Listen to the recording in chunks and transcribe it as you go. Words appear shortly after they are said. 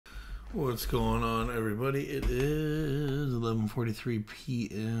What's going on, everybody? It is 11:43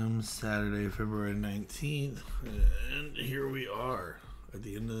 p.m. Saturday, February 19th, and here we are at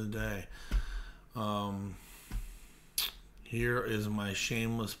the end of the day. Here is my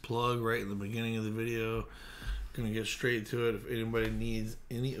shameless plug right in the beginning of the video. Gonna get straight to it. If anybody needs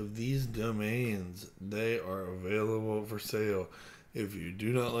any of these domains, they are available for sale. If you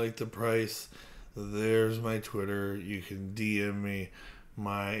do not like the price, there's my Twitter. You can DM me.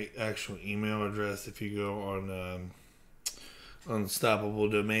 My actual email address, if you go on Unstoppable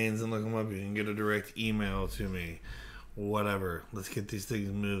Domains and look them up, you can get a direct email to me. Whatever. Let's get these things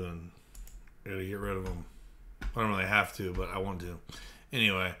moving. Gotta get rid of them. I don't really have to, but I want to.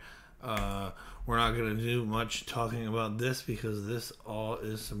 Anyway, we're not going to do much talking about this because this all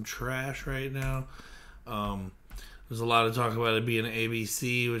is some trash right now. There's a lot of talk about it being an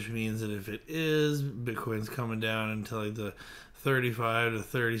ABC, which means that if it is, Bitcoin's coming down into like the 35 to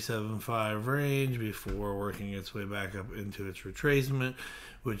 37.5 range before working its way back up into its retracement,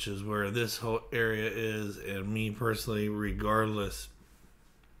 which is where this whole area is. And me personally, regardless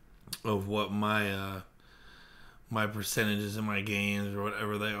of what my my percentages and my gains or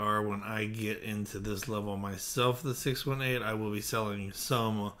whatever they are, when I get into this level myself, the 618, I will be selling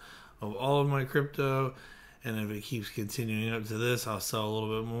some of all of my crypto. And if it keeps continuing up to this, I'll sell a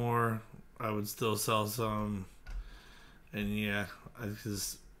little bit more. I would still sell some. And yeah,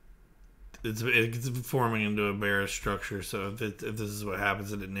 it's forming into a bearish structure. So if this is what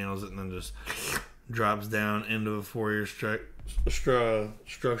happens and it nails it and then just drops down into a 4-year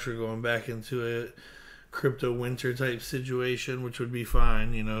structure going back into a crypto winter type situation, which would be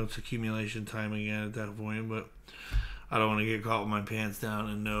fine. You know, it's accumulation time again at that point. But I don't want to get caught with my pants down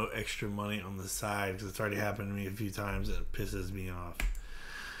and no extra money on the side because it's already happened to me a few times and it pisses me off.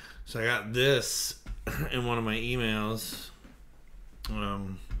 So I got this in one of my emails.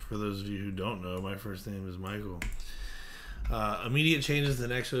 For those of you who don't know, my first name is Michael. Immediate changes to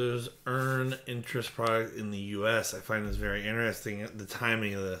NEXO's earn interest product in the U.S. I find this very interesting, the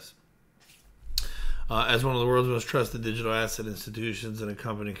timing of this. As one of the world's most trusted digital asset institutions and a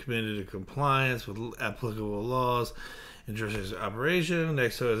company committed to compliance with applicable laws and jurisdiction operation,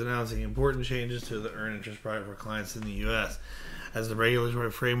 NEXO is announcing important changes to the earn interest product for clients in the U.S. As the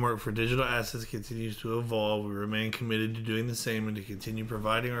regulatory framework for digital assets continues to evolve, we remain committed to doing the same and to continue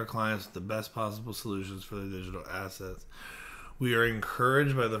providing our clients with the best possible solutions for their digital assets. We are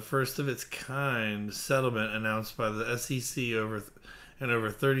encouraged by the first of its kind settlement announced by the SEC in over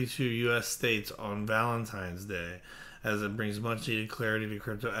 32 U.S. states on Valentine's Day, as it brings much needed clarity to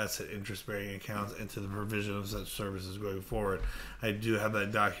crypto asset interest-bearing accounts and to the provision of such services going forward. I do have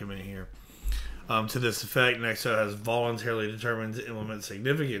that document here. To this effect, NEXO has voluntarily determined to implement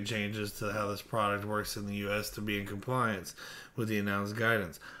significant changes to how this product works in the U.S. to be in compliance with the announced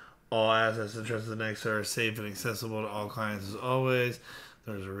guidance. All assets entrusted to NEXO are safe and accessible to all clients as always.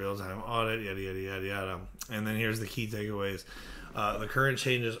 There's a real-time audit, yada, yada, yada, yada. And then here's the key takeaways. The current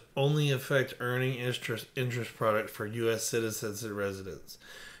changes only affect earning interest product for U.S. citizens and residents.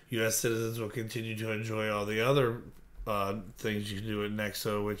 U.S. citizens will continue to enjoy all the other things you can do at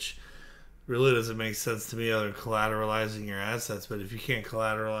NEXO, which really doesn't make sense to me other than collateralizing your assets. But if you can't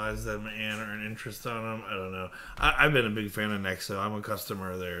collateralize them and earn interest on them, I don't know. I've been a big fan of NEXO. I'm a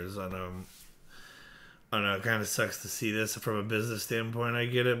customer of theirs. I know it kind of sucks to see this from a business standpoint. I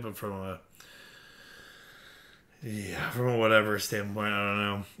get it, but from a whatever standpoint, I don't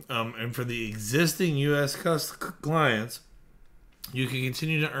know. And for the existing U.S. clients, you can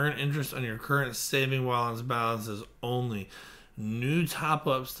continue to earn interest on your current saving wallets balances only. New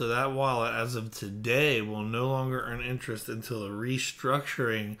top-ups to that wallet as of today will no longer earn interest until the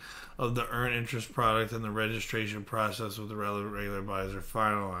restructuring of the earn interest product and the registration process with the relevant regular bodies are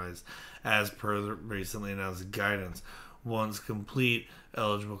finalized, as per the recently announced guidance. Once complete,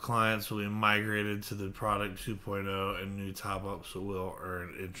 eligible clients will be migrated to the product 2.0 and new top-ups will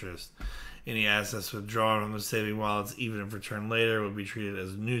earn interest. Any assets withdrawn from the saving wallets, even if returned later, will be treated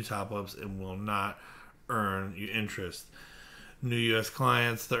as new top-ups and will not earn you interest. New U.S.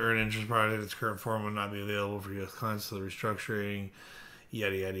 clients, the earn interest product in its current form will not be available for U.S. clients, so the restructuring,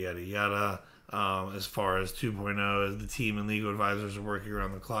 yada, yada, yada, yada. As far as 2.0, as the team and legal advisors are working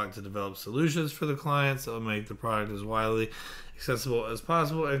around the clock to develop solutions for the clients that will make the product as widely accessible as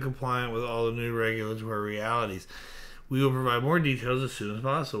possible and compliant with all the new regulatory realities. We will provide more details as soon as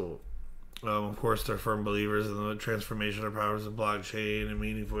possible. Of course, they're firm believers in the transformational powers of blockchain and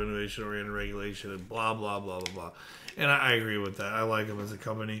meaningful innovation-oriented regulation and blah, blah, blah, blah, blah. And I agree with that. I like them as a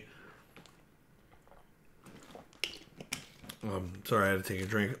company. Sorry, I had to take a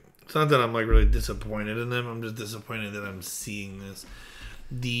drink. It's not that I'm like really disappointed in them. I'm just disappointed that I'm seeing this.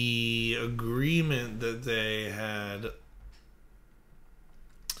 the agreement that they had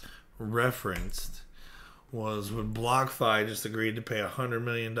referenced was when BlockFi just agreed to pay $100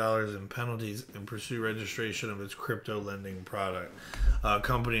 million in penalties and pursue registration of its crypto lending product.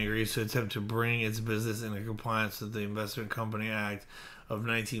 Company agrees to attempt to bring its business into compliance with the Investment Company Act of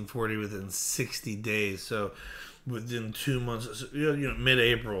 1940 within 60 days. So within 2 months,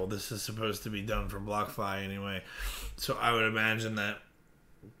 mid-April, this is supposed to be done for BlockFi anyway. So I would imagine that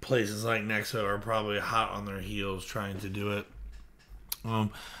places like NEXO are probably hot on their heels trying to do it.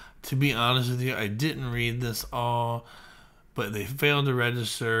 To be honest with you, I didn't read this all, but they failed to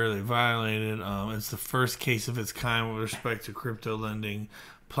register. They violated. It's the first case of its kind with respect to crypto lending.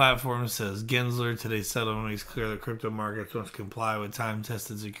 Platform says Gensler. Today's settlement makes clear that crypto markets must comply with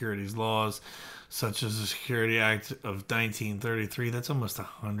time-tested securities laws, such as the Security Act of 1933. That's almost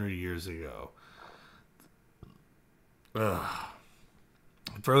 100 years ago. Ugh.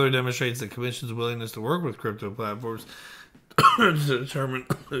 It further demonstrates the Commission's willingness to work with crypto platforms to determine,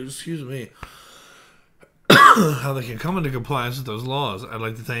 how they can come into compliance with those laws. I'd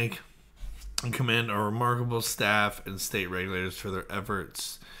like to thank and commend our remarkable staff and state regulators for their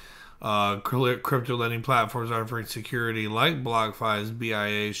efforts. Crypto lending platforms offering security like BlockFi's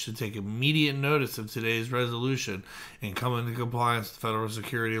BIA should take immediate notice of today's resolution and come into compliance with federal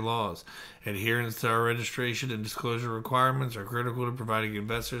security laws. Adherence to our registration and disclosure requirements are critical to providing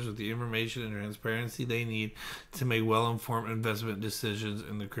investors with the information and transparency they need to make well-informed investment decisions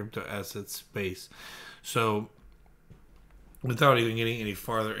in the crypto asset space. So, without even getting any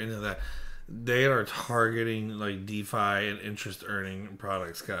farther into that, they are targeting like DeFi and interest earning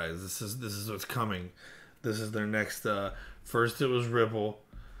products, guys. This is what's coming. This is their next. First, it was Ripple,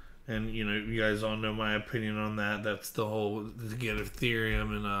 and you guys all know my opinion on that. That's the whole to get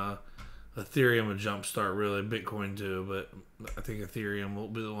Ethereum and Ethereum a jump start, really. Bitcoin too, but I think Ethereum will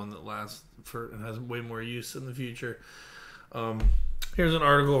be the one that lasts for and has way more use in the future. Here's an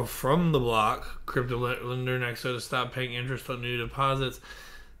article from the block. Crypto lender NEXO to stop paying interest on new deposits.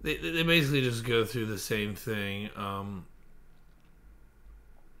 They basically just go through the same thing.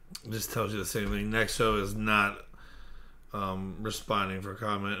 Just tells you the same thing. NEXO is not responding for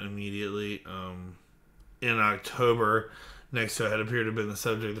comment immediately. In October, NEXO had appeared to have been the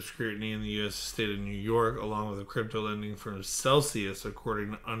subject of scrutiny in the U.S. state of New York, along with the crypto lending firm Celsius,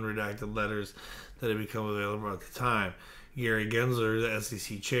 according to unredacted letters that had become available at the time. Gary Gensler, the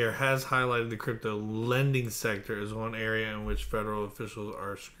SEC chair, has highlighted the crypto lending sector as one area in which federal officials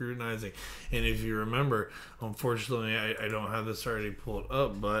are scrutinizing. And if you remember, unfortunately, I don't have this already pulled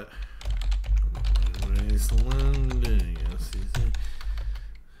up, but lending, SEC.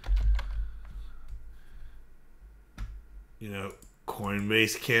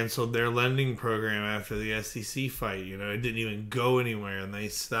 Coinbase canceled their lending program after the SEC fight. It didn't even go anywhere, and they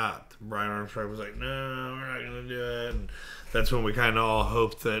stopped. Brian Armstrong was like, "No, we're not going to do it." And that's when we kind of all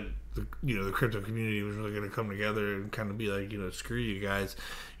hoped that the crypto community was really going to come together and kind of be like, screw you guys.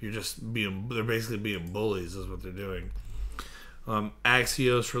 They're basically being bullies, is what they're doing.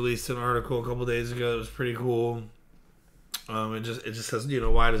 Axios released an article a couple days ago that was pretty cool. It just says,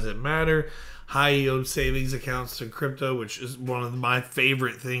 why does it matter? High yield savings accounts to crypto, which is one of my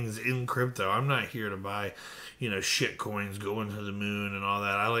favorite things in crypto. I'm not here to buy, shit coins going to the moon and all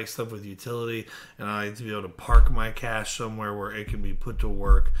that. I like stuff with utility, and I like to be able to park my cash somewhere where it can be put to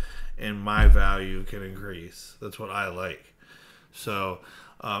work and my value can increase. That's what I like. So,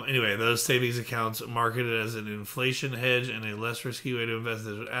 anyway, those savings accounts marketed as an inflation hedge and a less risky way to invest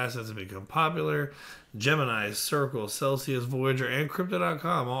in assets have become popular. Gemini, Circle, Celsius, Voyager, and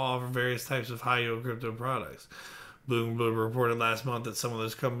Crypto.com all offer various types of high-yield crypto products. Bloomberg reported last month that some of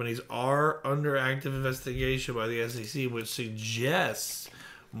those companies are under active investigation by the SEC, which suggests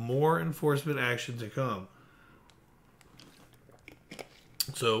more enforcement action to come.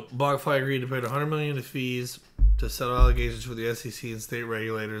 So, BlockFi agreed to pay $100 million in fees to settle allegations for the SEC and state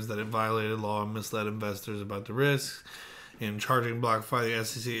regulators that it violated law and misled investors about the risks. In charging BlockFi, the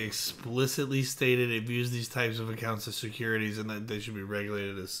SEC explicitly stated it views these types of accounts as securities and that they should be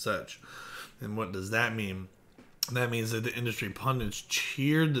regulated as such. And what does that mean? That means that the industry pundits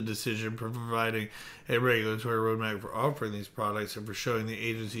cheered the decision for providing a regulatory roadmap for offering these products and for showing the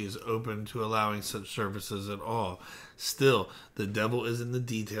agency is open to allowing such services at all. Still, the devil is in the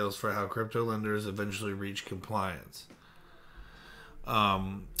details for how crypto lenders eventually reach compliance.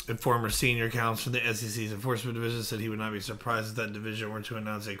 A former senior counsel from the SEC's Enforcement Division said he would not be surprised if that division were to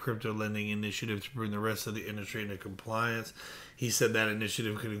announce a crypto lending initiative to bring the rest of the industry into compliance. He said that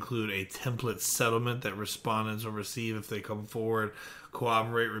initiative could include a template settlement that respondents will receive if they come forward,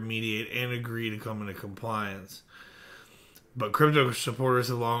 cooperate, remediate, and agree to come into compliance. But crypto supporters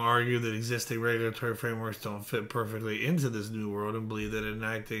have long argued that existing regulatory frameworks don't fit perfectly into this new world and believe that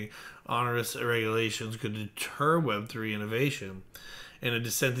enacting onerous regulations could deter Web3 innovation. In a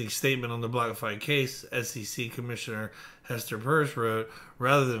dissenting statement on the BlockFi case, SEC Commissioner Hester Peirce wrote,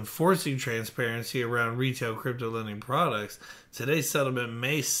 rather than forcing transparency around retail crypto lending products, today's settlement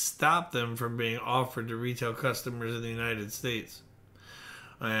may stop them from being offered to retail customers in the United States.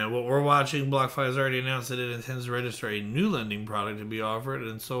 And what we're watching, BlockFi has already announced that it intends to register a new lending product to be offered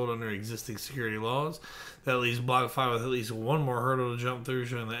and sold under existing security laws. That leaves BlockFi with at least one more hurdle to jump through,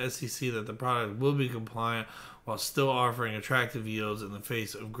 showing the SEC that the product will be compliant while still offering attractive yields in the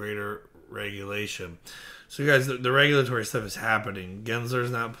face of greater regulation. So, guys, the regulatory stuff is happening.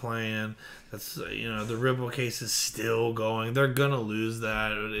 Gensler's not playing. That's the Ripple case is still going. They're gonna lose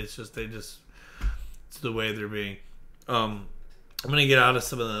that. It's the way they're being. I'm going to get out of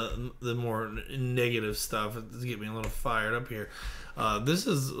some of the more negative stuff to get me a little fired up here. I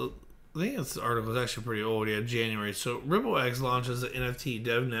think this article is actually pretty old. Yeah, January. So RippleX launches an NFT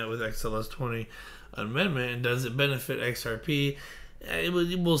DevNet with XLS20 amendment, and does it benefit XRP?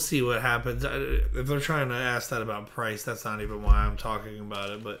 We'll see what happens. If they're trying to ask that about price, that's not even why I'm talking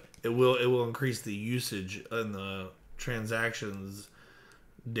about it. But it will increase the usage and the transactions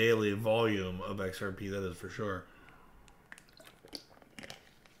daily volume of XRP. That is for sure.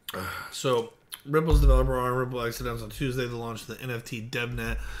 So, Ripple's developer arm, RippleX, announced on Tuesday the launch of the NFT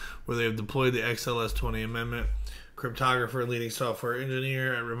DevNet, where they have deployed the XLS20 amendment. Cryptographer and leading software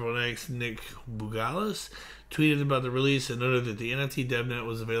engineer at RippleNext, Nick Bougalis, tweeted about the release and noted that the NFT DevNet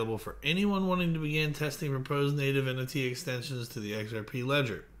was available for anyone wanting to begin testing proposed native NFT extensions to the XRP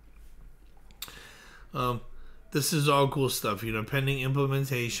ledger. This is all cool stuff, pending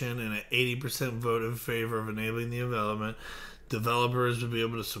implementation and an 80% vote in favor of enabling the development. Developers will be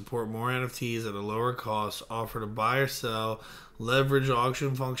able to support more NFTs at a lower cost, offer to buy or sell, leverage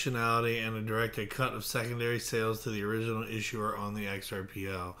auction functionality, and direct a cut of secondary sales to the original issuer on the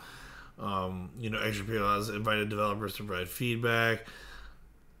XRPL. XRPL has invited developers to provide feedback.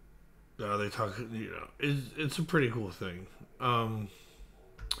 They talk, it's a pretty cool thing. The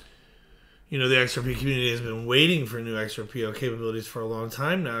XRP community has been waiting for new XRPL capabilities for a long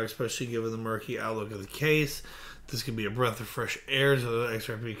time now, especially given the murky outlook of the case. This could be a breath of fresh air to the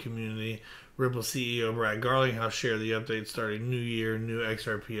XRP community. Ripple CEO Brad Garlinghouse shared the update starting new year, new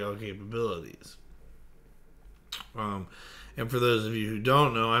XRPL capabilities. And for those of you who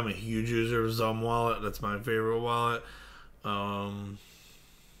don't know, I'm a huge user of Zum Wallet. That's my favorite wallet. I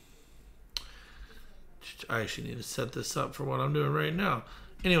actually need to set this up for what I'm doing right now.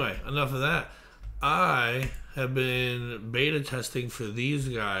 Anyway, enough of that. I have been beta testing for these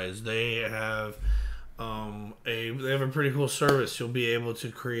guys. They have a pretty cool service. You'll be able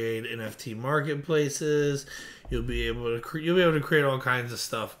to create NFT marketplaces. You'll be able to create all kinds of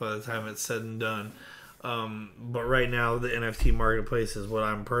stuff by the time it's said and done. But right now, the NFT marketplace is what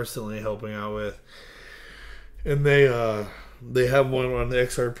I'm personally helping out with, and they have one on the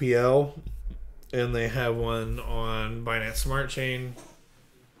XRPL, and they have one on Binance Smart Chain.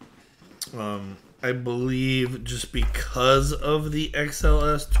 I believe just because of the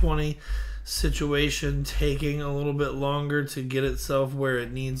XLS20 situation taking a little bit longer to get itself where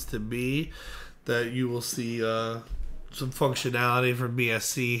it needs to be, that you will see some functionality for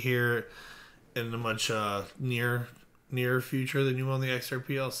BSC here in a much near future than you will on the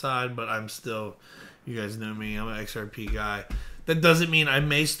XRPL side. But I'm still, you guys know me, I'm an XRP guy. That doesn't mean I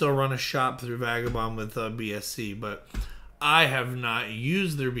may still run a shop through Vagabond with BSC, but I have not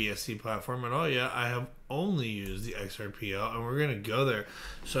used their BSC platform at all yet. I have only used the XRPL, and we're going to go there.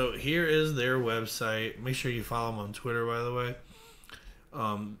 So here is their website. Make sure you follow them on Twitter, by the way.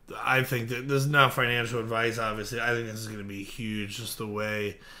 I think that this is not financial advice, obviously. I think this is going to be huge, just the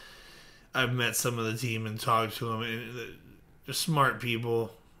way I've met some of the team and talked to them. And they're smart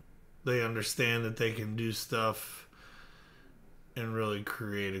people. They understand that they can do stuff and really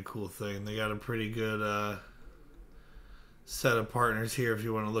create a cool thing. They got a pretty good set of partners here. If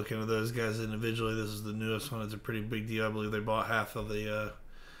you want to look into those guys individually, this is the newest one. It's a pretty big deal. I believe they bought half the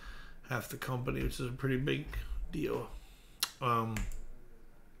company, which is a pretty big deal. So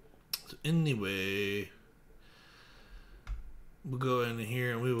anyway, we'll go in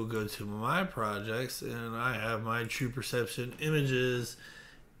here and we will go to my projects, and I have my True Perception Images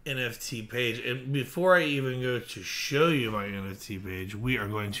NFT page. And before I even go to show you my NFT page, we are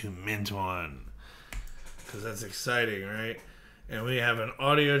going to mint one, because that's exciting, right? And we have an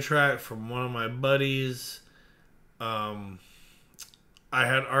audio track from one of my buddies. I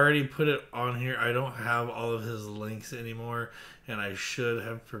had already put it on here. I don't have all of his links anymore, and I should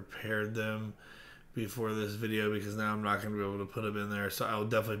have prepared them before this video because now I'm not going to be able to put them in there. So I'll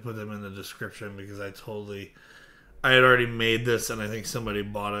definitely put them in the description because I had already made this and I think somebody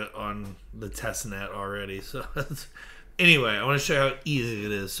bought it on the testnet already. So anyway, I want to show you how easy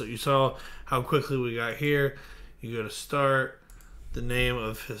it is. So you saw how quickly we got here. You go to start. The name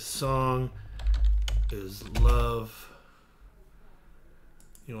of his song is Love.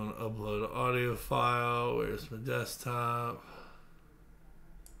 You want to upload an audio file. Where's my desktop?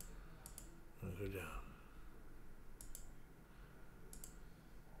 I'll go down.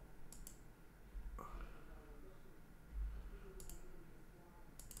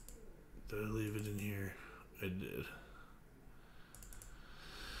 Did I leave it in here? I did.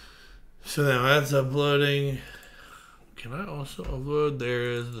 So now that's uploading. Can I also upload?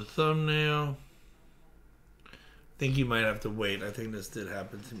 There is the thumbnail. I think you might have to wait. I think this did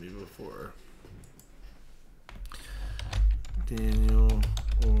happen to me before. Daniel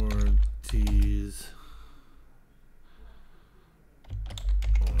Ortiz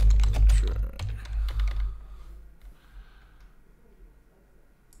on the track.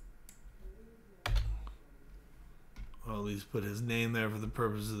 I'll at least put his name there for the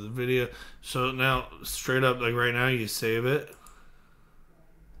purpose of the video. So now, straight up, like right now, you save it.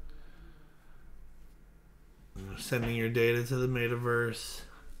 Sending your data to the metaverse.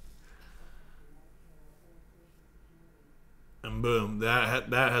 And boom,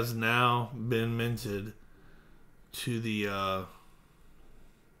 that has now been minted to the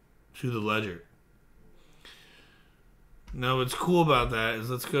ledger. Now, what's cool about that is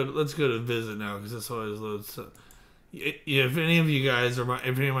let's go to visit now because this always loads. So, if any of you guys or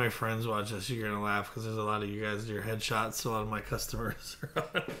if any of my friends watch this, you're gonna laugh because there's a lot of you guys do your headshots. A lot of my customers are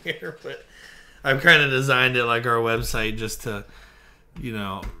on here, but I've kind of designed it like our website just to,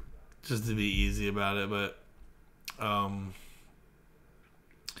 just to be easy about it. But,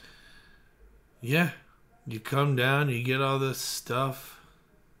 yeah, you come down, you get all this stuff.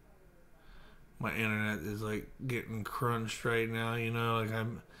 My internet is like getting crunched right now, like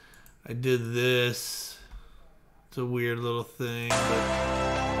I did this. It's a weird little thing, but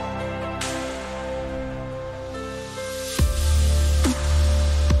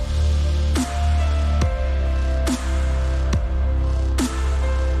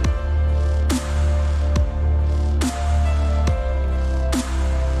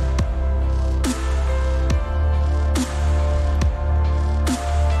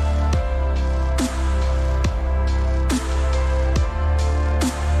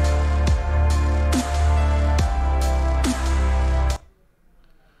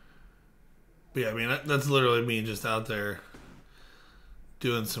yeah, I mean, that's literally me just out there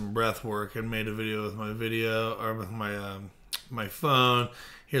doing some breath work and made a video with my my phone.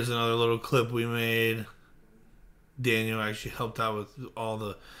 Here's another little clip we made. Daniel actually helped out with all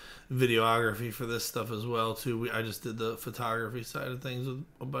the videography for this stuff as well too. I just did the photography side of things with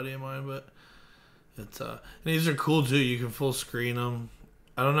a buddy of mine, but it's and these are cool too. You can full screen them.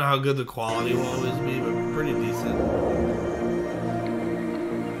 I don't know how good the quality will always be, but pretty decent.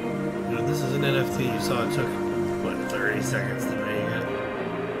 This is an NFT. You saw it took, what, 30 seconds to make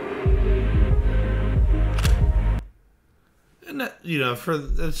it. And that,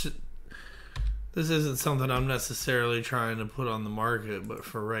 this isn't something I'm necessarily trying to put on the market, but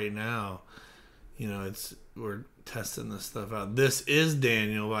for right now, we're testing this stuff out. This is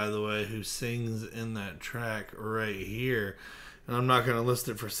Daniel, by the way, who sings in that track right here. And I'm not going to list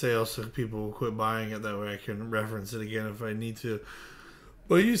it for sale so people will quit buying it. That way I can reference it again if I need to.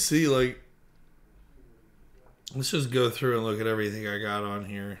 Well, you see, let's just go through and look at everything I got on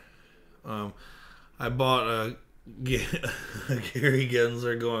here. I bought a Gary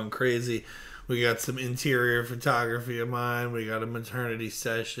Gensler going crazy. We got some interior photography of mine. We got a maternity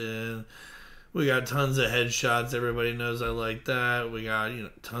session. We got tons of headshots. Everybody knows I like that. We got,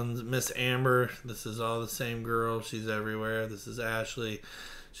 tons. Miss Amber. This is all the same girl. She's everywhere. This is Ashley.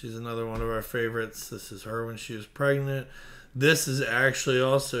 She's another one of our favorites. This is her when she was pregnant. This is actually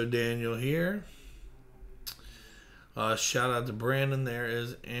also Daniel here. Shout out to Brandon. There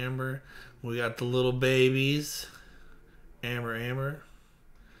is Amber. We got the little babies. Amber.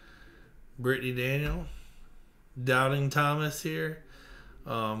 Brittany Daniel. Doubting Thomas here.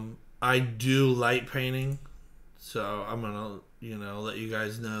 I do light painting. So I'm going to, let you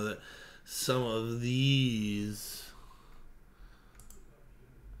guys know that some of these...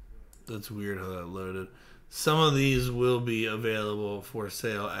 That's weird how that loaded. Some of these will be available for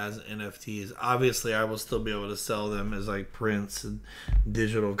sale as NFTs. Obviously, I will still be able to sell them as like prints and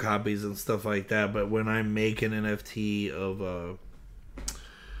digital copies and stuff like that. But when I make an NFT of a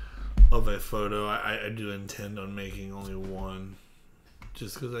photo, I do intend on making only one,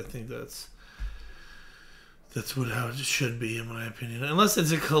 just because I think that's That's how it should be, in my opinion. Unless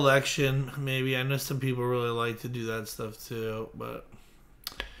it's a collection, maybe. I know some people really like to do that stuff too, but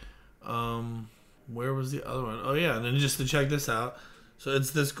where was the other one? Oh yeah, and then just to check this out. So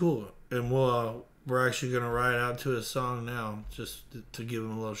it's this cool, and we're actually gonna ride out to a song now, just to give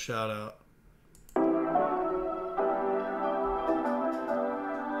him a little shout out.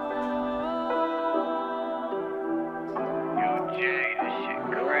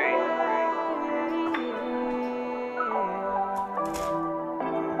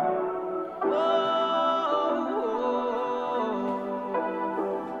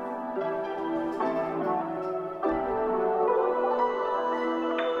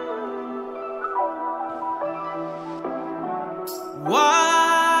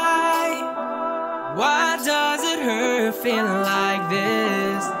 Why does it hurt feeling like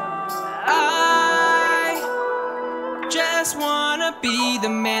this? I just wanna be the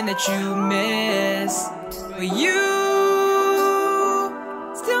man that you miss, but you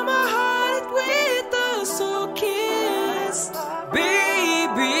steal my heart with a soul kiss.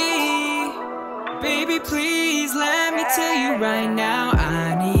 Baby, please let me tell you right now,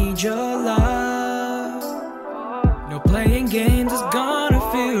 I need your love. No playing games is gonna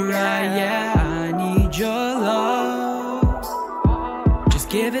feel right, yeah. I need your love. Just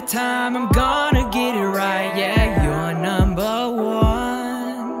give it time, I'm gonna get it right, yeah. You're number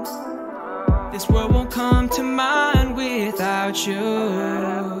one. This world won't come to mind without you.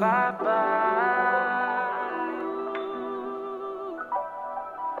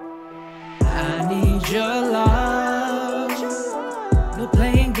 I need your love. No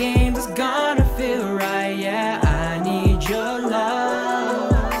playing games is gonna feel right, yeah. I need your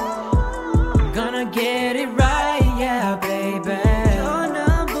love. I'm gonna get it right, yeah, baby. You're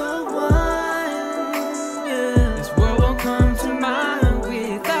number one, yeah. This world won't come to mind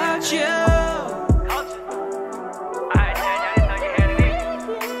without you.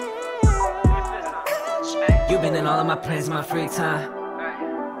 You've been in all of my plans in my free time.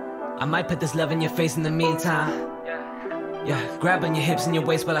 I might put this love in your face in the meantime. Yeah, grabbing your hips and your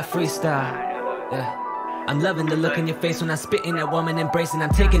waist while I freestyle. Yeah, I'm loving the look in your face when I'm spitting that woman embracing.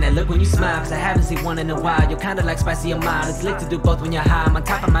 I'm taking that look when you smile, cause I haven't seen one in a while. You're kinda like spicy or mild. It's lit to do both when you're high. I'm on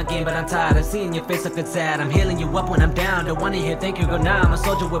top of my game, but I'm tired of seeing your face looking sad. I'm healing you up when I'm down. Don't wanna hear thank you, girl, now I'm a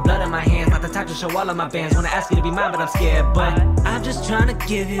soldier with blood in my hands. Not the type to show all of my bands. Wanna ask you to be mine, but I'm scared. But I'm just trying to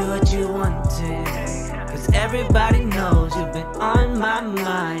give you what you wanted, cause everybody knows you've been on my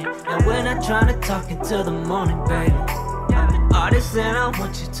mind. And when I'm trying to talk until the morning, baby, I'm an artist and I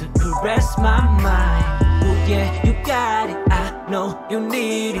want you to caress my mind. Oh yeah, you got it, I know you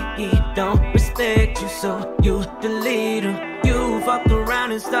need it. He don't respect you, so you delete him. You fucked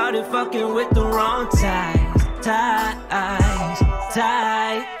around and started fucking with the wrong ties.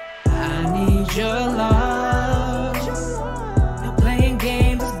 I need your love. No playing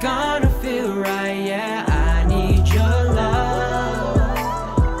games is gonna feel right, yeah. I need your love.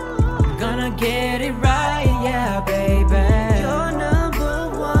 I'm gonna get it right, yeah, baby. You're number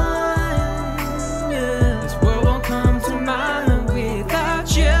one, yeah. This world won't come to mind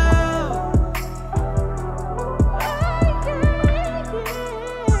without you.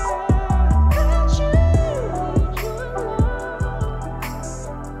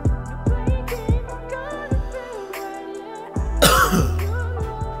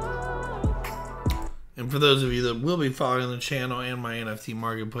 And for those of you that will be following the channel and my NFT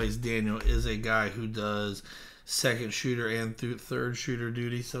marketplace, Daniel is a guy who does second shooter and third shooter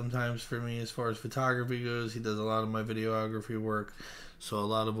duty sometimes for me as far as photography goes. He does a lot of my videography work, so a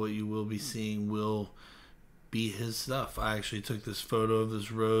lot of what you will be seeing will be his stuff. I actually took this photo of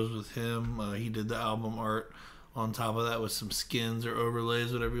this rose with him. He did the album art on top of that with some skins or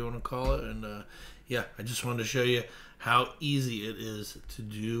overlays, whatever you want to call it. And yeah, I just wanted to show you how easy it is to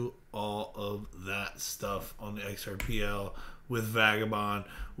do all of that stuff on the XRPL with Vagabond.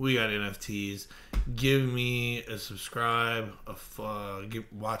 We got NFTs. Give me a subscribe,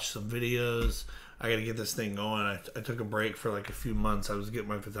 watch some videos. I got to get this thing going. I took a break for like a few months. I was getting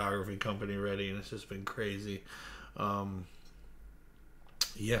my photography company ready, and it's just been crazy.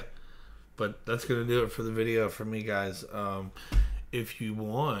 Yeah, but that's going to do it for the video for me, guys. If you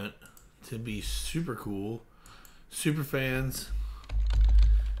want to be super cool, super fans,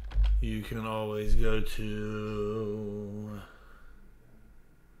 you can always go to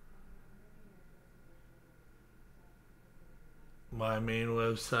my main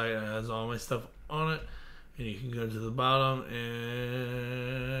website. It has all my stuff on it, and you can go to the bottom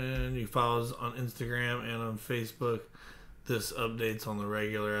and you follow us on Instagram and on Facebook. This updates on the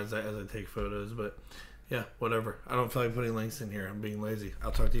regular as I take photos, but yeah, whatever. I don't feel like putting links in here. I'm being lazy.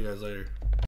 I'll talk to you guys later.